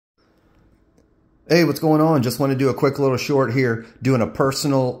Hey, what's going on? Just want to do a quick little short here, doing a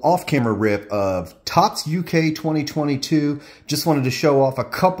personal off-camera rip of Topps UK 2022. Just wanted to show off a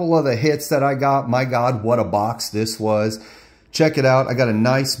couple of the hits that I got. My God, what a box this was. Check it out. I got a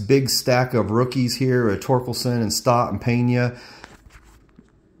nice big stack of rookies here, a Torkelson and Stott and Pena.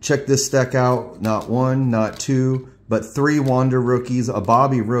 Check this stack out. Not one, not two, but three Wander rookies, a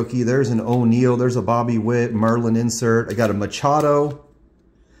Bobby rookie. There's an O'Neal. There's a Bobby Witt, Merlin insert. I got a Machado.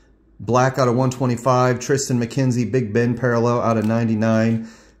 Black out of 125, Tristan McKenzie, Big Ben parallel out of 99,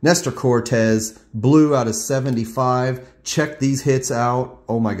 Nestor Cortez, blue out of 75. Check these hits out.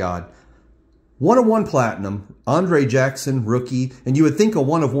 Oh my God. 1/1 platinum, Andre Jackson, rookie. And you would think a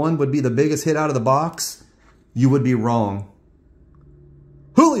 1/1 would be the biggest hit out of the box. You would be wrong.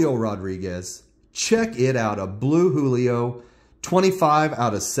 Julio Rodriguez. Check it out. A blue Julio, 25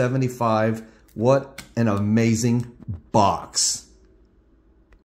 out of 75. What an amazing box.